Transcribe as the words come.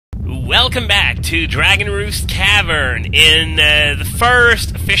Welcome back to Dragon Roost Cavern in the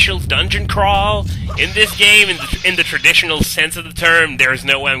first official dungeon crawl. In this game, in the traditional sense of the term, there's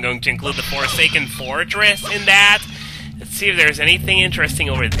no way I'm going to include the Forsaken Fortress in that. Let's see if there's anything interesting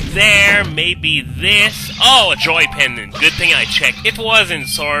over there. Maybe this. Oh, a joy pendant. Good thing I checked. It was in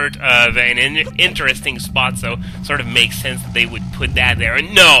sort of an interesting spot, so sort of makes sense that they would put that there.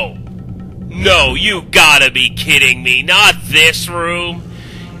 And no! No, you gotta be kidding me. Not this room.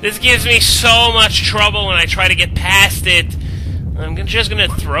 This gives me so much trouble when I try to get past it. I'm just gonna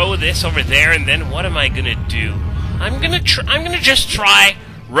throw this over there, and then what am I gonna do? I'm gonna just try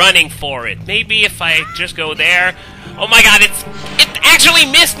running for it. Maybe if I just go there. Oh my god, it actually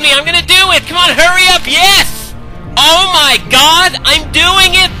missed me. I'm gonna do it. Come on, hurry up. Yes! Oh my god, I'm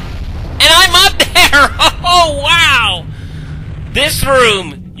doing it, and I'm up there. Oh wow! This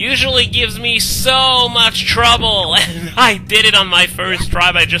room usually gives me so much trouble, and I did it on my first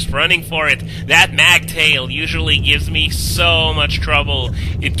try by just running for it. That magtail usually gives me so much trouble.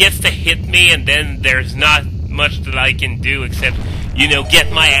 It gets to hit me, and then there's not much that I can do except, you know,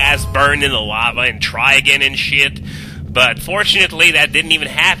 get my ass burned in the lava and try again and shit. But fortunately, that didn't even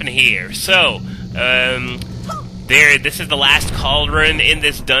happen here. So, this is the last cauldron in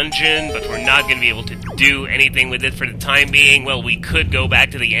this dungeon, but we're not going to be able to do anything with it for the time being. Well, we could go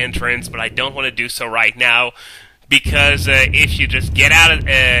back to the entrance, but I don't want to do so right now, because if you just get out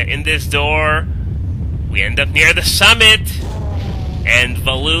in this door, we end up near the summit, and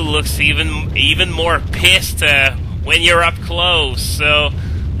Valoo looks even more pissed when you're up close. So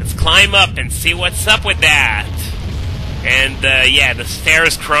let's climb up and see what's up with that. And, yeah, the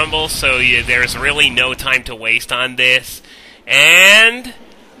stairs crumble, so there's really no time to waste on this. And...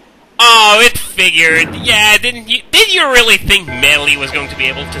 oh, it figured. Yeah, did you really think Medli was going to be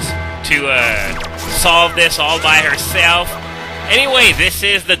able to solve this all by herself? Anyway, this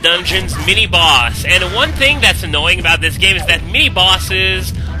is the dungeon's mini-boss. And one thing that's annoying about this game is that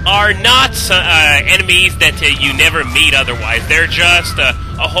mini-bosses are not enemies that you never meet otherwise. They're just a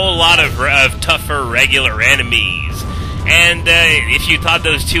whole lot of tougher regular enemies. And if you thought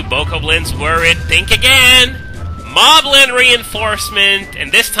those two bokoblins were it, think again! Moblin reinforcement,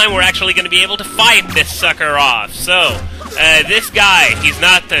 and this time we're actually going to be able to fight this sucker off. So, this guy, he's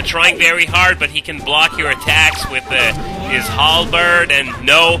not trying very hard, but he can block your attacks with his halberd, and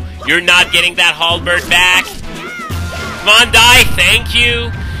no, you're not getting that halberd back. Come on, die, thank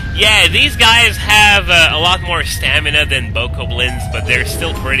you! Yeah, these guys have a lot more stamina than bokoblins, but they're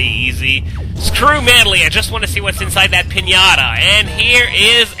still pretty easy. Screw Medli, I just want to see what's inside that piñata. And here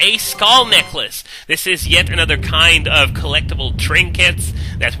is a skull necklace. This is yet another kind of collectible trinkets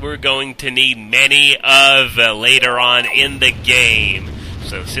that we're going to need many of later on in the game.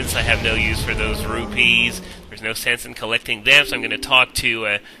 So since I have no use for those rupees, there's no sense in collecting them, so I'm going to talk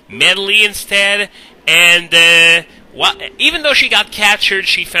to Medli instead. And even though she got captured,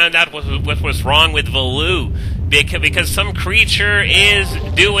 she found out what was wrong with Valoo. Because some creature is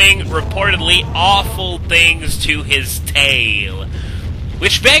doing reportedly awful things to his tail.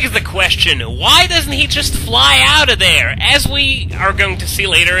 Which begs the question, why doesn't he just fly out of there? As we are going to see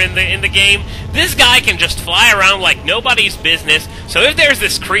later in the game, this guy can just fly around like nobody's business. So if there's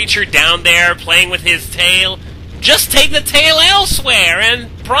this creature down there playing with his tail, just take the tail elsewhere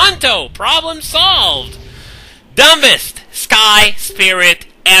and pronto, problem solved. Dumbest sky spirit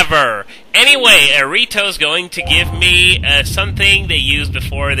ever. Anyway, Rito's going to give me something they used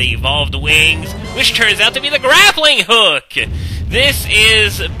before they evolved wings, which turns out to be the grappling hook. This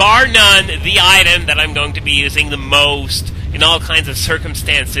is, bar none, the item that I'm going to be using the most in all kinds of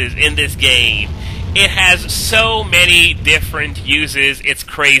circumstances in this game. It has so many different uses, it's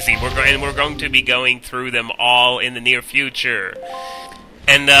crazy. We're going to be going through them all in the near future.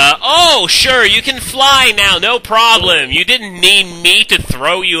 And, oh, sure, you can fly now, no problem. You didn't need me to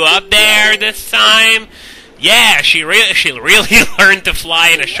throw you up there this time. Yeah, she really learned to fly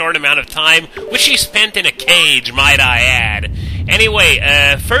in a short amount of time, which she spent in a cage, might I add. Anyway,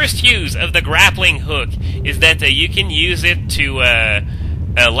 first use of the grappling hook is that you can use it to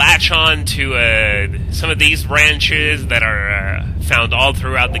latch on to some of these branches that are found all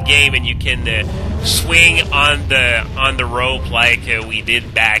throughout the game, and you can swing on the rope like we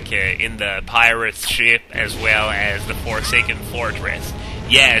did back in the pirate's ship, as well as the Forsaken Fortress.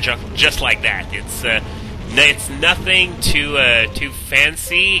 Yeah, just like that. It's nothing too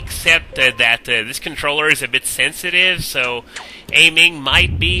fancy, except that this controller is a bit sensitive, so aiming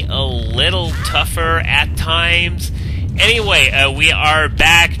might be a little tougher at times. Anyway, we are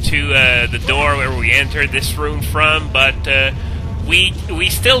back to the door where we entered this room from, but we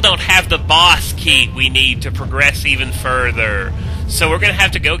still don't have the boss key we need to progress even further. So we're going to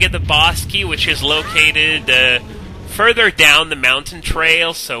have to go get the boss key, which is located further down the mountain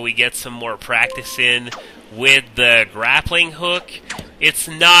trail, so we get some more practice in with the grappling hook. It's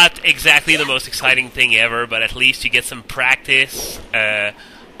not exactly the most exciting thing ever, but at least you get some practice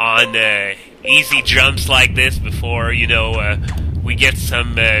on easy jumps like this before, you know, we get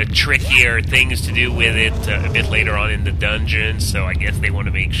some trickier things to do with it a bit later on in the dungeon. So I guess they want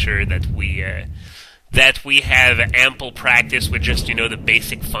to make sure that we have ample practice with just, you know, the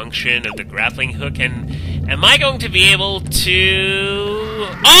basic function of the grappling hook. And am I going to be able to...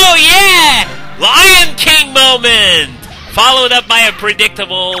 Oh yeah! Lion King moment! Followed up by a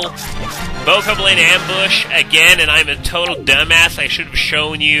predictable Bokoblin ambush again, and I'm a total dumbass. I should have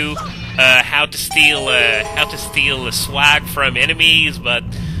shown you how to steal the swag from enemies, but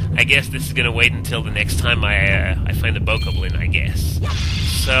I guess this is gonna wait until the next time I find the Bokoblin, I guess.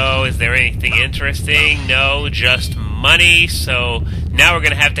 So, is there anything interesting? No, just money. So now we're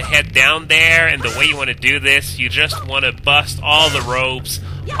gonna have to head down there, and the way you want to do this, you just want to bust all the ropes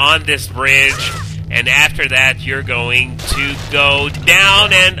on this bridge. And after that, you're going to go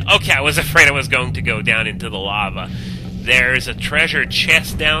down and... Okay, I was afraid I was going to go down into the lava. There's a treasure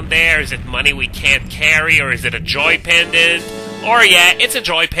chest down there. Is it money we can't carry, or is it a joy pendant? Or, yeah, it's a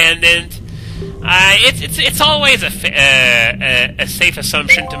joy pendant. It's always a safe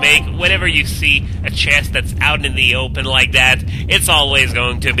assumption to make. Whenever you see a chest that's out in the open like that, it's always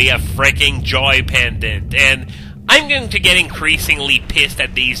going to be a freaking joy pendant. And I'm going to get increasingly pissed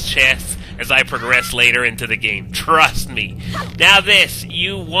at these chests as I progress later into the game. Trust me. Now this,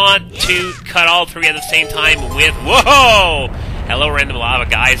 you want to cut all three at the same time with... Whoa! Hello, random lava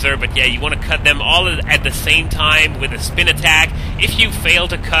geyser. But yeah, you want to cut them all at the same time with a spin attack. If you fail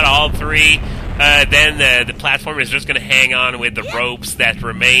to cut all three, then the platform is just going to hang on with the ropes that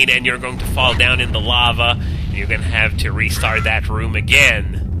remain, and you're going to fall down in the lava, and you're going to have to restart that room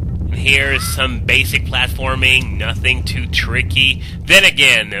again. Here's some basic platforming, nothing too tricky. Then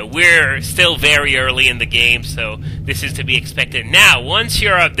again, we're still very early in the game, so this is to be expected. Now, once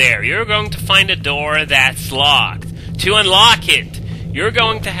you're up there, you're going to find a door that's locked. To unlock it, you're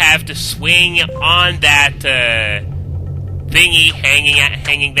going to have to swing on that thingy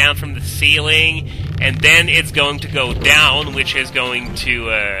hanging down from the ceiling, and then it's going to go down, which is going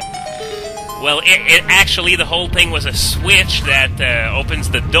to... Well, actually, the whole thing was a switch that opens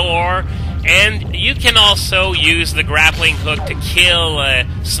the door, and you can also use the grappling hook to kill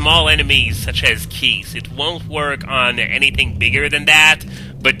small enemies, such as keys. It won't work on anything bigger than that,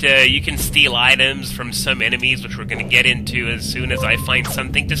 but you can steal items from some enemies, which we're going to get into as soon as I find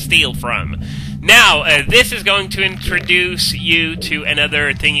something to steal from. Now, this is going to introduce you to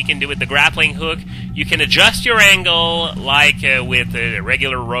another thing you can do with the grappling hook. You can adjust your angle, like with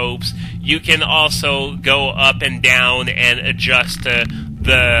regular ropes. You can also go up and down and adjust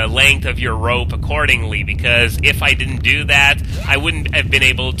the length of your rope accordingly, because if I didn't do that, I wouldn't have been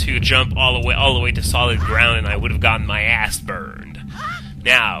able to jump all the way to solid ground, and I would have gotten my ass burned.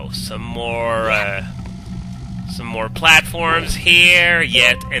 Now, some more platforms here.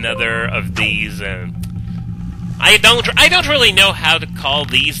 Yet another of these. I don't really know how to call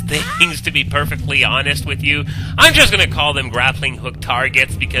these things, to be perfectly honest with you. I'm just going to call them grappling hook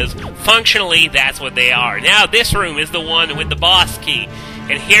targets, because functionally that's what they are. Now, this room is the one with the boss key.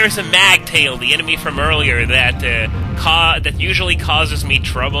 And here's a magtail, the enemy from earlier, that usually causes me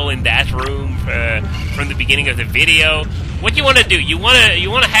trouble in that room from the beginning of the video. What you want to do, you want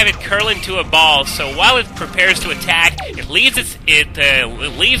to have it curl into a ball, so while it prepares to attack, it leaves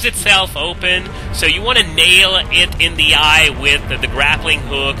itself open, so you want to nail it in the eye with the grappling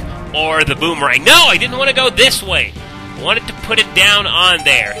hook or the boomerang. No, I didn't want to go this way. I wanted to put it down on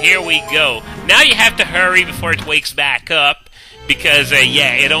there. Here we go. Now you have to hurry before it wakes back up, because,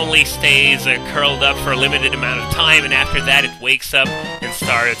 yeah, it only stays curled up for a limited amount of time, and after that it wakes up and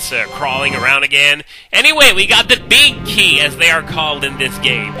starts crawling around again. Anyway, we got the big key, as they are called in this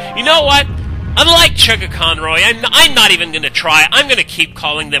game. You know what? Unlike Chugga-Conroy, I'm not even going to try. I'm going to keep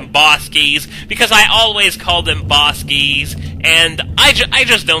calling them boss keys, because I always call them boss keys, and I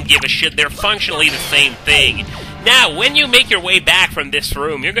just don't give a shit. They're functionally the same thing. Now, when you make your way back from this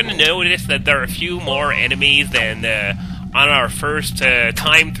room, you're going to notice that there are a few more enemies than... on our first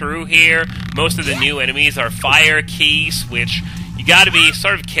time through here. Most of the new enemies are fire keys, which you gotta be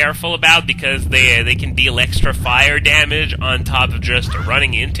sort of careful about, because they can deal extra fire damage on top of just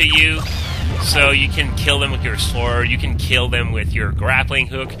running into you. So you can kill them with your sword, you can kill them with your grappling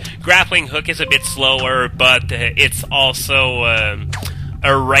hook. Grappling hook is a bit slower, but it's also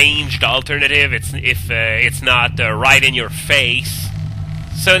a ranged alternative. It's not right in your face.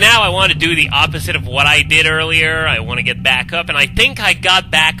 So now I want to do the opposite of what I did earlier. I want to get back up, and I think I got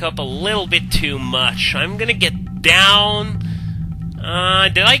back up a little bit too much. I'm gonna get down.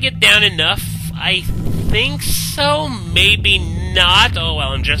 Did I get down enough? I think so, maybe not. Oh well,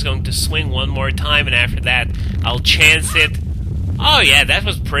 I'm just going to swing one more time, and after that, I'll chance it. Oh yeah, that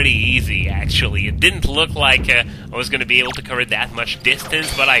was pretty easy, actually. It didn't look like I was going to be able to cover that much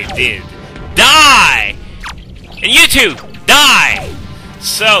distance, but I did. Die! And you two, die!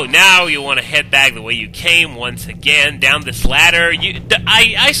 So, now you want to head back the way you came once again, down this ladder.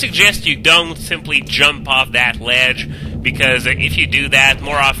 I suggest you don't simply jump off that ledge, because if you do that,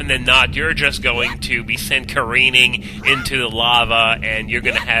 more often than not, you're just going to be sent careening into the lava, and you're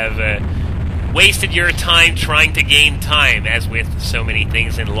going to have wasted your time trying to gain time, as with so many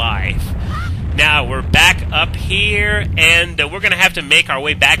things in life. Now, we're back up here, and we're going to have to make our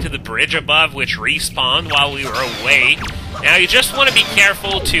way back to the bridge above, which respawned while we were away. Now, you just want to be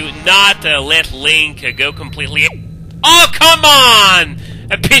careful to not let Link go completely... Oh, come on!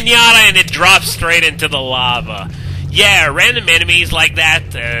 A piñata, and it drops straight into the lava. Yeah, random enemies like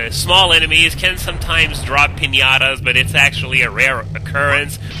that, small enemies, can sometimes drop piñatas, but it's actually a rare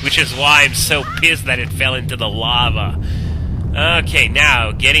occurrence, which is why I'm so pissed that it fell into the lava. Okay,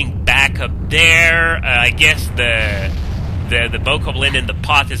 now, getting back up there, I guess the Bokoblin in the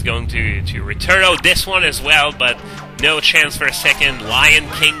pot is going to return. Oh, this one as well, but no chance for a second Lion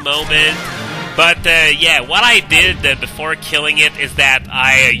King moment. But, yeah, what I did before killing it is that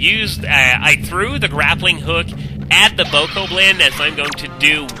I threw the grappling hook at the Bokoblin, as I'm going to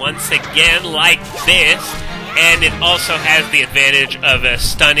do once again, like this, and it also has the advantage of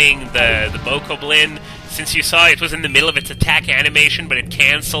stunning the Bokoblin. Since you saw it was in the middle of its attack animation, but it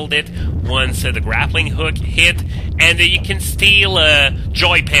cancelled it once the grappling hook hit, and you can steal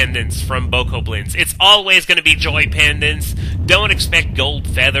joy pendants from Bokoblins. It's always going to be joy pendants. Don't expect gold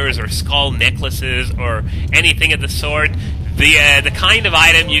feathers or skull necklaces or anything of the sort. The kind of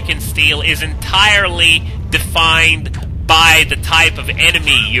item you can steal is entirely defined by the type of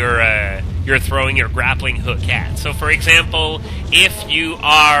enemy you're throwing your grappling hook at. So, for example, if you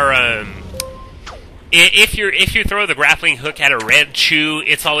are if you throw the grappling hook at a red chew,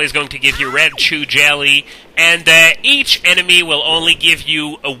 it's always going to give you red chew jelly, and each enemy will only give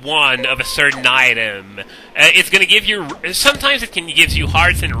you one of a certain item. It's going to give you... Sometimes it gives you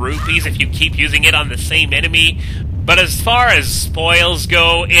hearts and rupees if you keep using it on the same enemy, but as far as spoils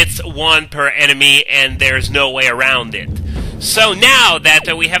go, it's one per enemy, and there's no way around it. So now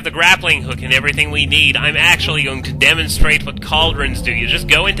that we have the grappling hook and everything we need, I'm actually going to demonstrate what cauldrons do. You just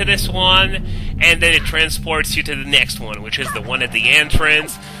go into this one, and then it transports you to the next one, which is the one at the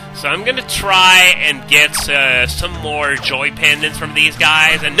entrance. So I'm going to try and get some more joy pendants from these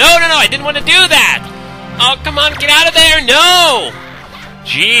guys. And no, I didn't want to do that! Oh, come on, get out of there! No!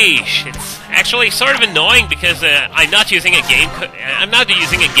 Jeesh, it's actually sort of annoying because I'm not using a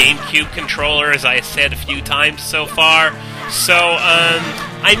GameCube controller, as I said a few times so far. So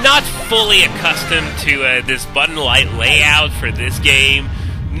I'm not fully accustomed to this button light layout for this game.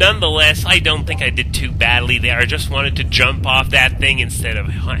 Nonetheless, I don't think I did too badly there. I just wanted to jump off that thing instead of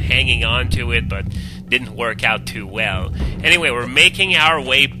hanging on to it, but didn't work out too well. Anyway, we're making our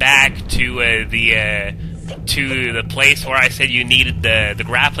way back to the place where I said you needed the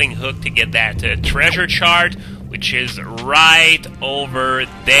grappling hook to get that treasure chart, which is right over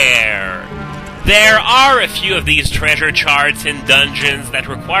there. There are a few of these treasure charts in dungeons that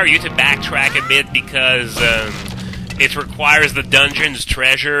require you to backtrack a bit because it requires the dungeon's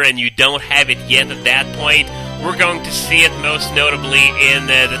treasure and you don't have it yet at that point. We're going to see it most notably in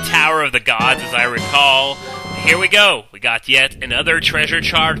the Tower of the Gods, as I recall. Here we go. We got yet another treasure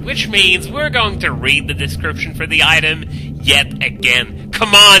chart, which means we're going to read the description for the item yet again.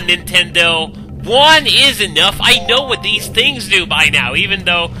 Come on, Nintendo! One is enough. I know what these things do by now, even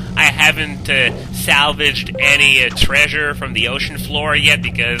though I haven't salvaged any treasure from the ocean floor yet,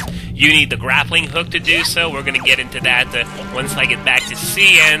 because you need the grappling hook to do so. We're going to get into that once I get back to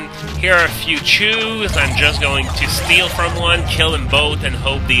sea, and here are a few chews. I'm just going to steal from one, kill them both, and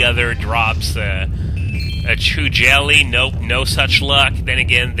hope the other drops a chew jelly. Nope, no such luck. Then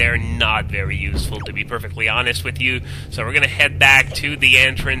again, they're not very useful, to be perfectly honest with you. So we're going to head back to the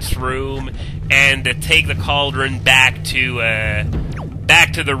entrance room and take the cauldron back to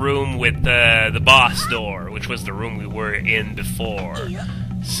the room with the boss door, which was the room we were in before.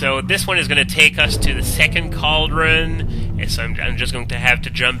 So this one is going to take us to the second cauldron, and so I'm just going to have to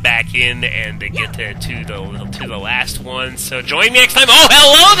jump back in and get to the last one. So join me next time. Oh,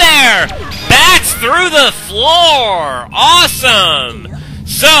 hello there! Bats through the floor! Awesome!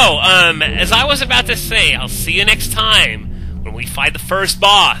 So, as I was about to say, I'll see you next time when we we fight the first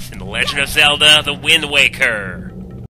boss in The Legend of Zelda: The Wind Waker.